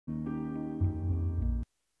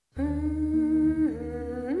This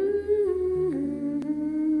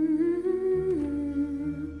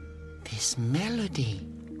melody.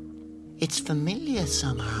 It's familiar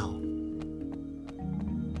somehow.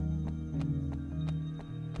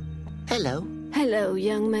 Hello. Hello,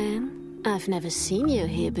 young man. I've never seen you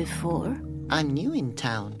here before. I'm new in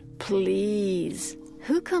town. Please.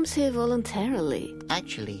 Who comes here voluntarily?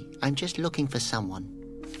 Actually, I'm just looking for someone.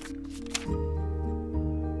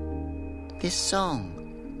 This song,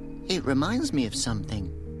 it reminds me of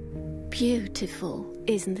something. Beautiful,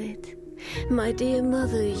 isn't it? My dear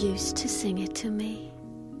mother used to sing it to me.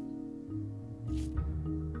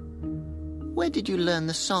 Where did you learn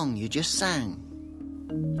the song you just sang?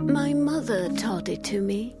 My mother taught it to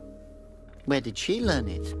me. Where did she learn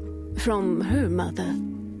it? From her mother.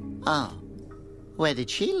 Ah, where did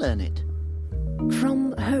she learn it?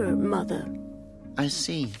 From her mother. I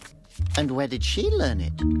see. And where did she learn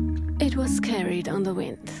it? It was carried on the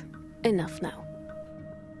wind. Enough now.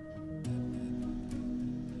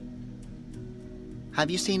 Have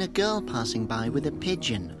you seen a girl passing by with a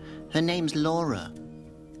pigeon? Her name's Laura.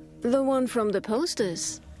 The one from the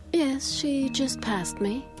posters? Yes, she just passed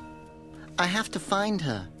me. I have to find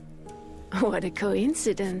her. What a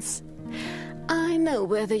coincidence. I know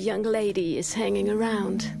where the young lady is hanging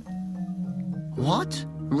around. What?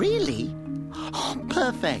 Really? Oh,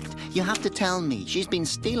 perfect. You have to tell me. She's been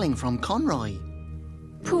stealing from Conroy.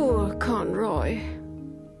 Poor Conroy.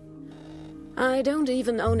 I don't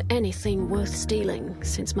even own anything worth stealing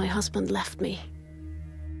since my husband left me.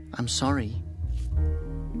 I'm sorry.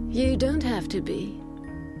 You don't have to be.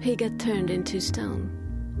 He got turned into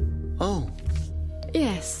stone. Oh.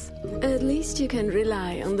 Yes, at least you can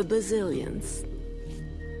rely on the Brazilians.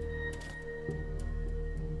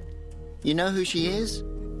 You know who she is?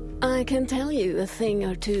 I can tell you a thing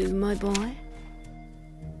or two, my boy.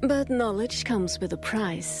 But knowledge comes with a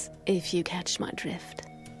price, if you catch my drift.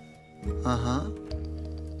 Uh-huh.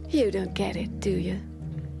 You don't get it, do you?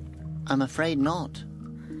 I'm afraid not.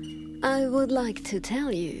 I would like to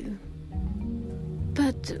tell you.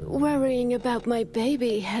 But worrying about my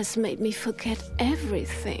baby has made me forget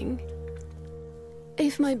everything.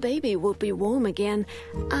 If my baby would be warm again,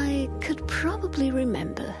 I could probably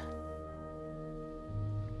remember.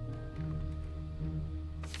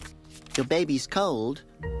 Your baby's cold,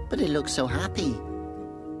 but it looks so happy.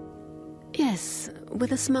 Yes,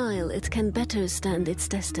 with a smile it can better stand its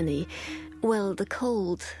destiny. Well, the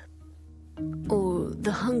cold, or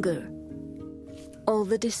the hunger, or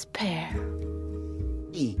the despair.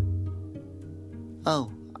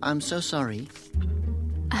 Oh, I'm so sorry.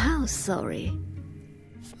 How sorry?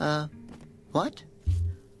 What?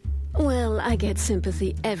 Well, I get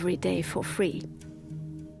sympathy every day for free.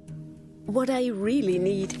 What I really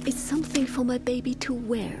need is something for my baby to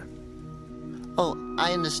wear. Oh,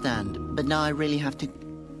 I understand, but now I really have to...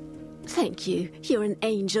 Thank you. You're an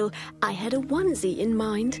angel. I had a onesie in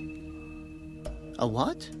mind. A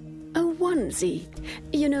what? A onesie.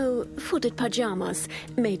 You know, footed pajamas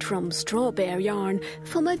made from strawberry yarn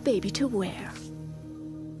for my baby to wear.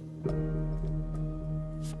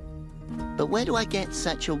 But where do I get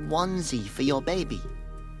such a onesie for your baby?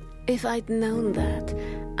 If I'd known that,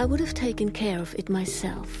 I would have taken care of it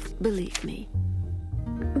myself, believe me.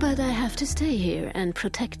 But I have to stay here and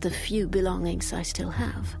protect the few belongings I still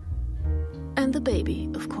have. And the baby,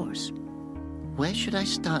 of course. Where should I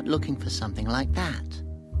start looking for something like that?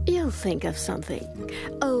 You'll think of something.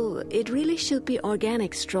 Oh, it really should be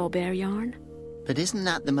organic strawberry yarn. But isn't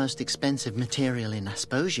that the most expensive material in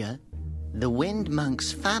Asposia? The Wind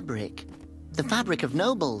Monk's fabric. The fabric of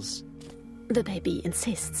nobles. The baby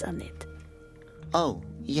insists on it. Oh,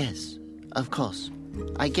 yes, of course.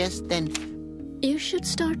 I guess then... You should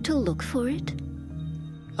start to look for it.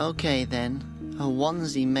 Okay, then. A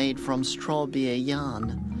onesie made from strawberry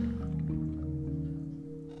yarn.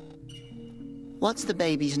 What's the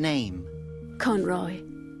baby's name? Conroy.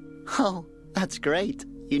 Oh, that's great.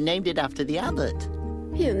 You named it after the abbot.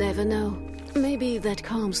 You never know. Maybe that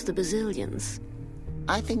calms the Brazilians.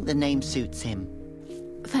 I think the name suits him.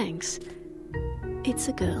 Thanks. It's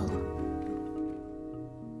a girl.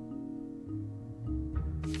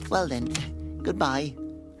 Well then, goodbye.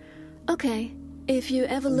 Okay. If you're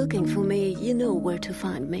ever looking for me, you know where to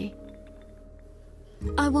find me.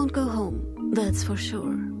 I won't go home, that's for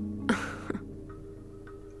sure.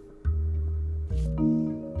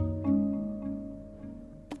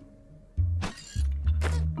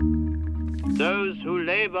 Those who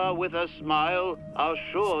labor with a smile are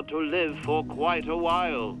sure to live for quite a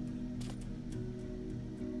while.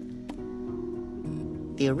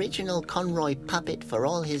 The original Conroy puppet for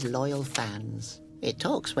all his loyal fans. It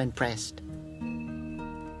talks when pressed.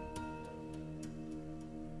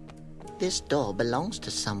 This door belongs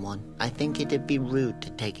to someone. I think it'd be rude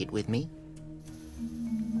to take it with me.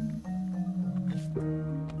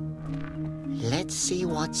 Let's see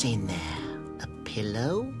what's in there. A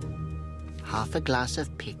pillow, half a glass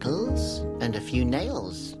of pickles, and a few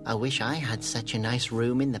nails. I wish I had such a nice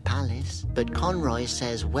room in the palace, but Conroy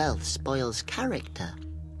says wealth spoils character.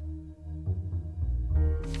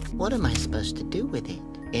 What am I supposed to do with it?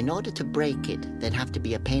 In order to break it, there'd have to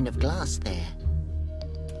be a pane of glass there.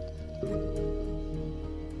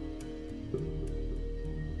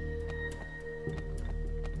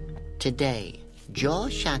 Today, jaw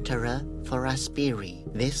shatterer for Aspiri.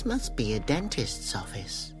 This must be a dentist's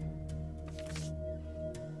office.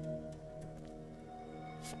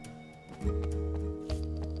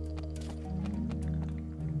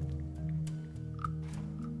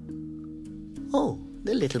 Oh,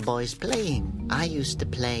 the little boy's playing. I used to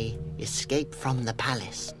play Escape from the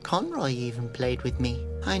Palace. Conroy even played with me.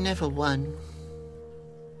 I never won.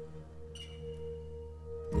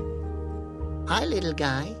 Hi, little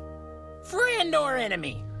guy. Friend or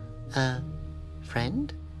enemy?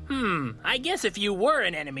 Friend? I guess if you were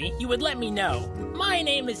an enemy, you would let me know. My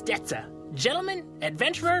name is Detza. Gentleman,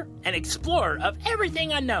 adventurer, and explorer of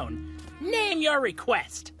everything unknown. Name your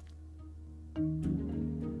request.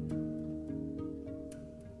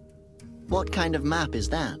 What kind of map is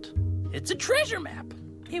that? It's a treasure map.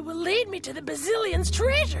 It will lead me to the Bazillion's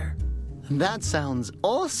treasure. That sounds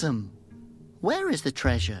awesome. Where is the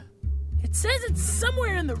treasure? It says it's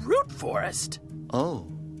somewhere in the root forest. Oh,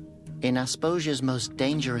 in Asposia's most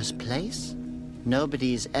dangerous place?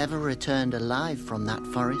 Nobody's ever returned alive from that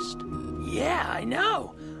forest. Yeah, I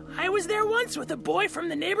know. I was there once with a boy from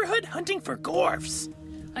the neighborhood hunting for gorfs.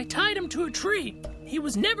 I tied him to a tree. He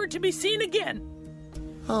was never to be seen again.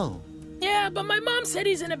 Oh. Yeah, but my mom said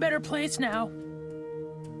he's in a better place now.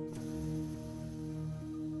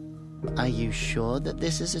 Are you sure that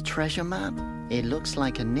this is a treasure map? It looks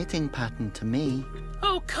like a knitting pattern to me.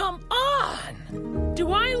 Oh, come on!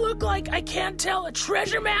 Do I look like I can't tell a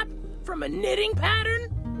treasure map from a knitting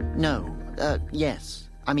pattern? No, yes.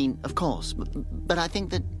 I mean, of course, but I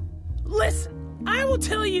think that... Listen, I will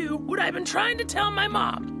tell you what I've been trying to tell my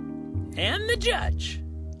mom, and the judge,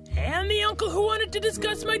 and the uncle who wanted to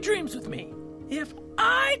discuss my dreams with me. If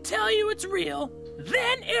I tell you it's real,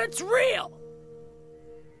 then it's real!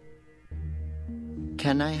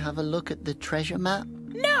 Can I have a look at the treasure map?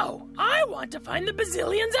 No! I want to find the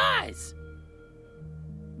Bazillion's eyes!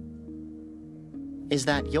 Is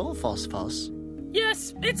that your Phosphos?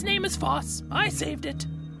 Yes, its name is Foss. I saved it.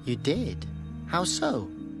 You did? How so?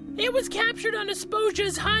 It was captured on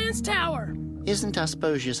Asposia's highest tower. Isn't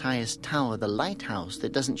Asposia's highest tower the lighthouse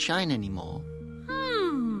that doesn't shine anymore?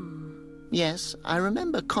 Yes, I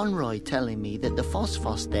remember Conroy telling me that the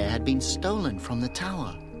Phosphos there had been stolen from the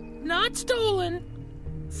tower. Not stolen.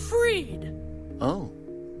 Freed. Oh.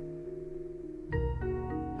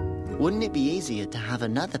 Wouldn't it be easier to have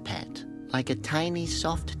another pet? Like a tiny,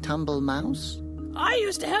 soft tumble mouse? I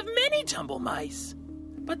used to have many tumble mice,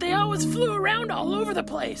 but they always flew around all over the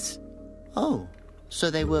place. Oh, so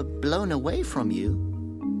they were blown away from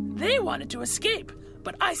you? They wanted to escape,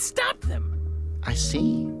 but I stopped them. I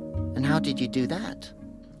see. And how did you do that?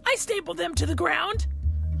 I stapled them to the ground.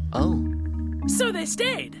 Oh. So they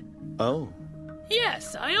stayed. Oh.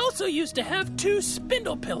 Yes, I also used to have 2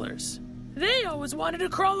 spindle pillars. They always wanted to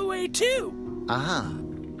crawl away too. Ah.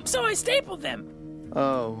 So I stapled them.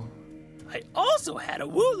 Oh. I also had a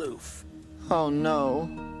wooloof. Oh, no.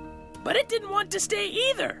 But it didn't want to stay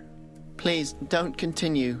either. Please, don't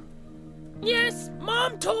continue. Yes,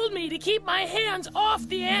 Mom told me to keep my hands off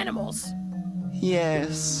the animals.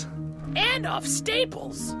 Yes. And off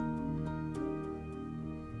staples.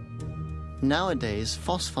 Nowadays,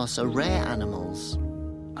 Phosphos are rare animals.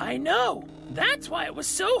 I know. That's why it was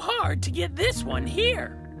so hard to get this one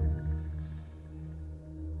here.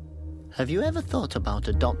 Have you ever thought about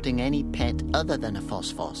adopting any pet other than a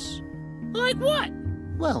Phosphos? Like what?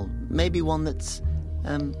 Well, maybe one that's,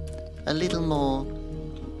 a little more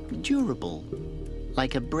durable.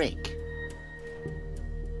 Like a brick.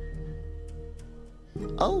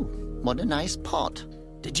 Oh, what a nice pot.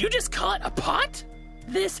 Did you just call it a pot?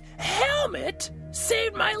 This helmet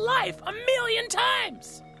saved my life 1,000,000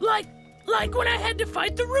 times. Like when I had to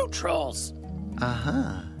fight the root trolls.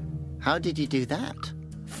 Uh-huh. How did you do that?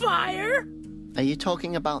 Fire? Are you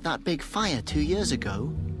talking about that big fire 2 years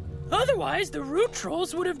ago? Otherwise, the root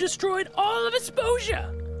trolls would have destroyed all of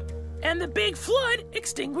Asposia. And the big flood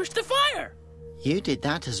extinguished the fire. You did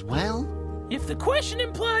that as well? If the question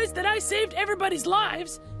implies that I saved everybody's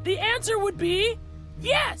lives, the answer would be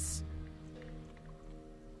yes.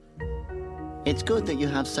 It's good that you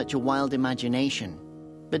have such a wild imagination.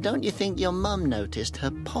 But don't you think your mum noticed her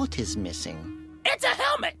pot is missing? It's a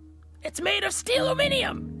helmet! It's made of steel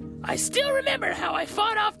aluminium! I still remember how I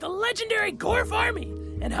fought off the legendary Gorf army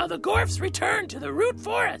and how the Gorfs returned to the root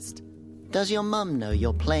forest. Does your mum know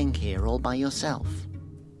you're playing here all by yourself?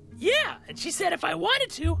 Yeah, and she said if I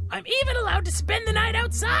wanted to, I'm even allowed to spend the night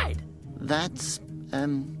outside. That's,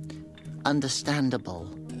 understandable.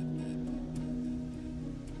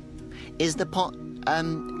 Is the pot,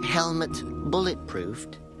 helmet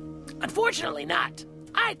bulletproofed? Unfortunately not.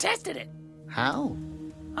 I tested it. How?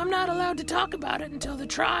 I'm not allowed to talk about it until the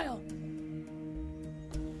trial.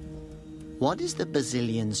 What is the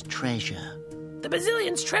Basilion's treasure? The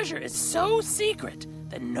Basilion's treasure is so secret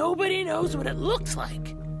that nobody knows what it looks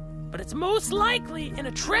like. But it's most likely in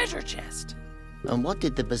a treasure chest. And what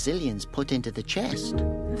did the Basilions put into the chest?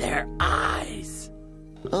 Their eyes.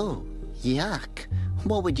 Oh, yuck.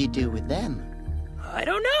 What would you do with them? I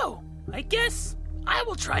don't know. I guess I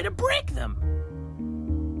will try to break them.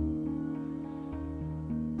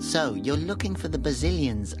 So, you're looking for the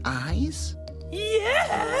Basilion's eyes?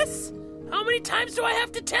 Yes! How many times do I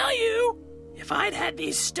have to tell you? If I'd had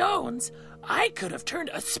these stones, I could have turned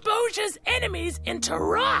Asposia's enemies into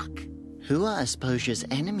rock. Who are Asposia's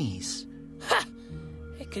enemies? Ha!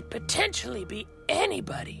 It could potentially be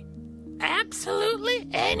anybody. Absolutely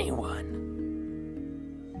anyone.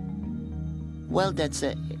 Well, that's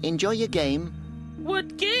it. Enjoy your game.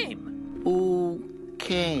 What game?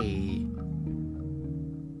 Okay.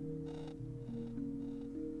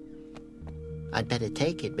 I'd better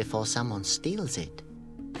take it before someone steals it.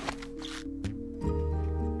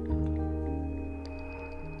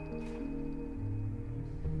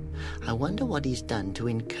 I wonder what he's done to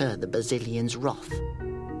incur the Basilion's wrath.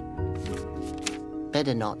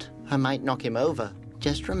 Better not. I might knock him over.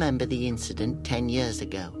 Just remember the incident 10 years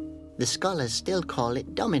ago. The scholars still call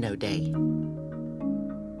it Domino Day.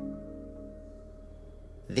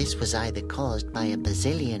 This was either caused by a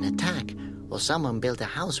Basilion attack or someone built a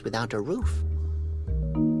house without a roof.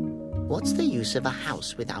 What's the use of a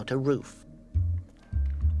house without a roof?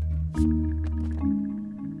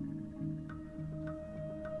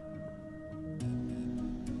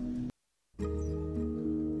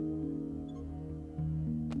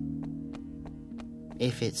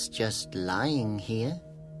 If it's just lying here.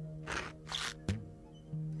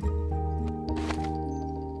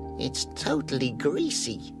 It's totally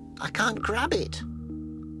greasy. I can't grab it.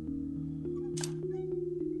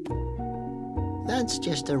 That's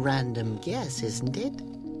just a random guess, isn't it?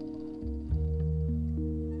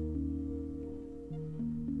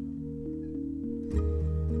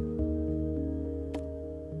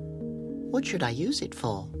 What should I use it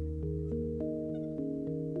for?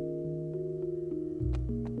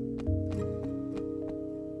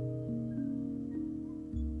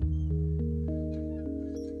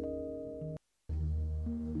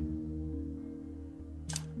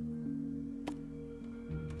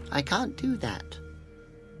 I can't do that.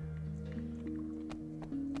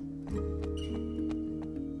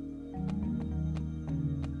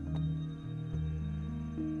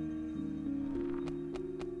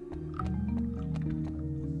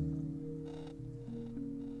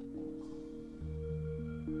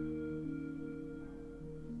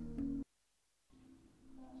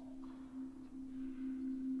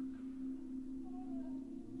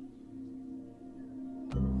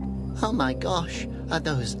 Oh my gosh, are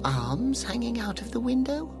those arms hanging out of the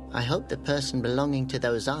window? I hope the person belonging to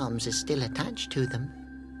those arms is still attached to them.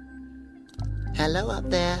 Hello up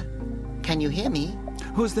there. Can you hear me?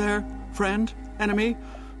 Who's there? Friend? Enemy?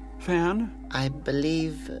 Fan? I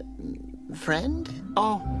believe... friend?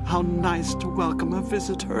 Oh, how nice to welcome a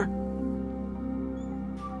visitor.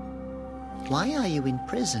 Why are you in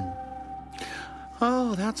prison?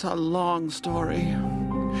 Oh, that's a long story.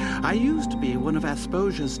 I used to be one of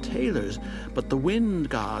Asposia's tailors, but the wind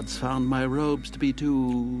gods found my robes to be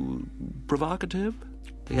too provocative.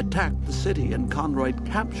 They attacked the city and Conroy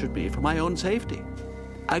captured me for my own safety.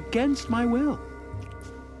 Against my will.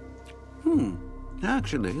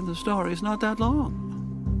 Actually, the story's not that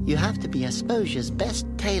long. You have to be Asposia's best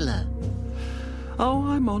tailor. Oh,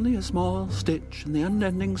 I'm only a small stitch in the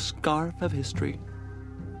unending scarf of history.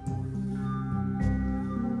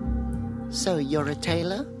 So you're a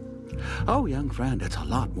tailor? Oh, young friend, it's a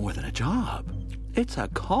lot more than a job. It's a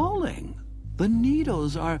calling. The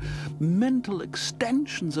needles are mental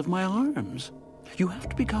extensions of my arms. You have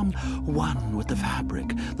to become one with the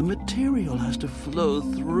fabric. The material has to flow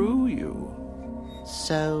through you.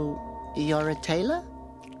 So, you're a tailor?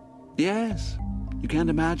 Yes. You can't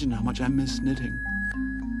imagine how much I miss knitting.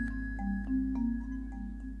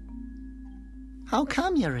 How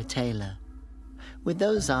come you're a tailor? With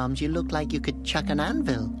those arms, you look like you could chuck an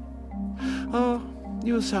anvil. Oh,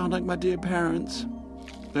 you sound like my dear parents.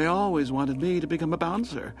 They always wanted me to become a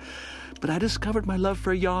bouncer. But I discovered my love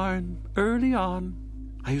for yarn early on.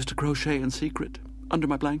 I used to crochet in secret, under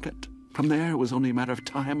my blanket. From there, it was only a matter of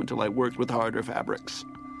time until I worked with harder fabrics.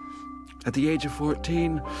 At the age of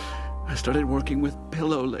 14, I started working with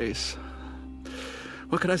pillow lace.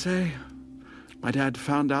 What could I say? My dad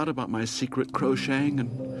found out about my secret crocheting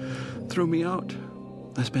and threw me out.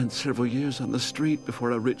 I spent several years on the street before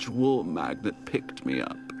a rich wool magnate picked me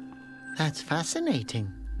up. That's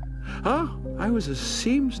fascinating. Oh, I was a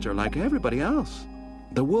seamster like everybody else.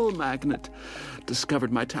 The wool magnate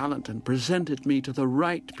discovered my talent and presented me to the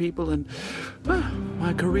right people, and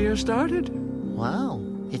my career started. Wow,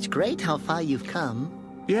 it's great how far you've come.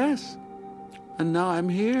 Yes, and now I'm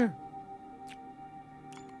here.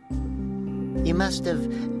 You must have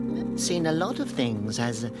seen a lot of things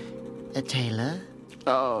as a tailor.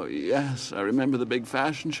 Oh, yes, I remember the big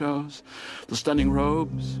fashion shows, the stunning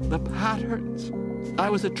robes, the patterns.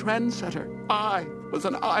 I was a trendsetter. I was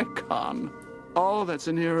an icon. All that's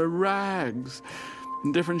in here are rags,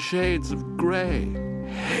 in different shades of gray.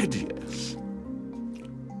 Hideous.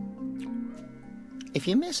 If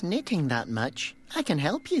you miss knitting that much, I can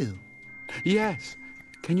help you. Yes.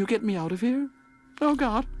 Can you get me out of here? Oh,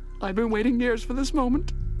 God, I've been waiting years for this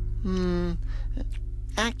moment.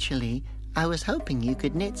 Actually, I was hoping you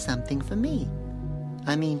could knit something for me.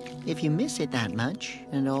 I mean, if you miss it that much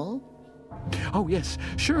and all. Oh, yes,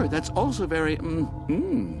 sure, that's also very,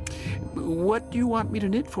 What do you want me to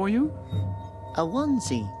knit for you? A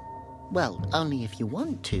onesie. Well, only if you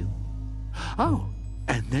want to. Oh,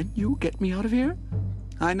 and then you get me out of here?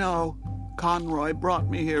 I know. Conroy brought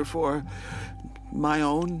me here for my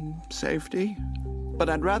own safety. But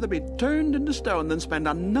I'd rather be turned into stone than spend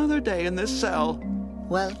another day in this cell.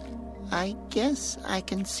 Well, I guess I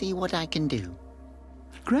can see what I can do.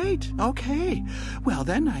 Great, okay. Well,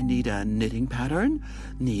 then I need a knitting pattern,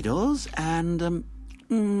 needles, and,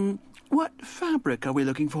 what fabric are we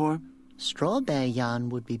looking for? Strawberry yarn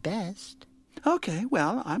would be best. Okay,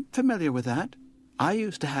 well, I'm familiar with that. I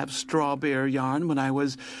used to have strawberry yarn when I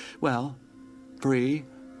was, well, free.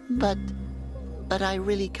 But I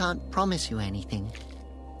really can't promise you anything.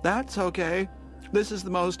 That's okay. This is the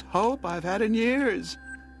most hope I've had in years.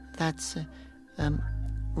 That's,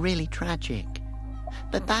 really tragic.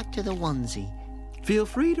 But back to the onesie. Feel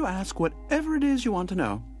free to ask whatever it is you want to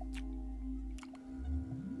know.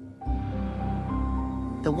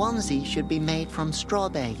 The onesie should be made from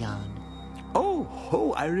strawberry yarn.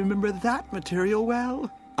 Oh, I remember that material well.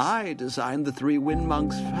 I designed the 3 Wind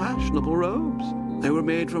Monks' fashionable robes. They were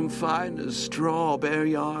made from finest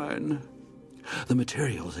strawberry yarn. The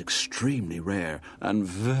material is extremely rare and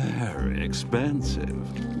very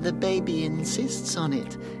expensive. The baby insists on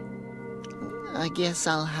it. I guess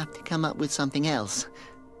I'll have to come up with something else.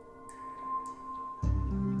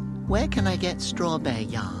 Where can I get strawberry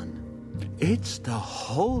yarn? It's the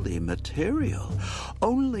holy material.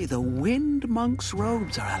 Only the Wind Monks'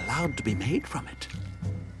 robes are allowed to be made from it.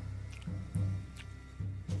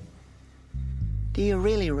 Do you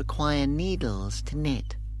really require needles to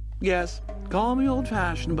knit? Yes, call me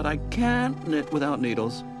old-fashioned, but I can't knit without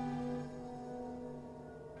needles.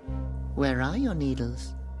 Where are your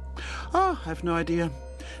needles? Oh, I've no idea.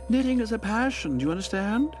 Knitting is a passion, do you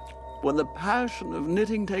understand? When the passion of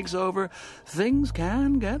knitting takes over, things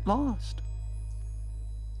can get lost.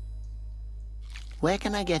 Where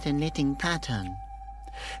can I get a knitting pattern?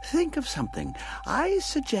 Think of something. I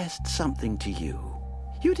suggest something to you.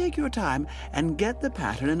 You take your time and get the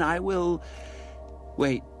pattern, and I will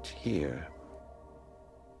wait here.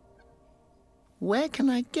 Where can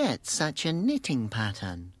I get such a knitting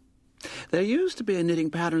pattern? There used to be a knitting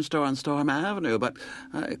pattern store on Storm Avenue, but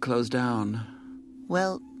it closed down.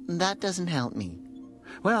 Well, that doesn't help me.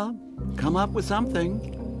 Well, come up with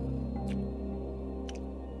something.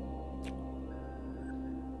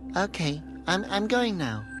 Okay, I'm going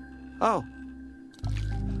now. Oh.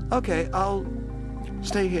 Okay, I'll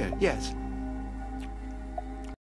stay here, yes.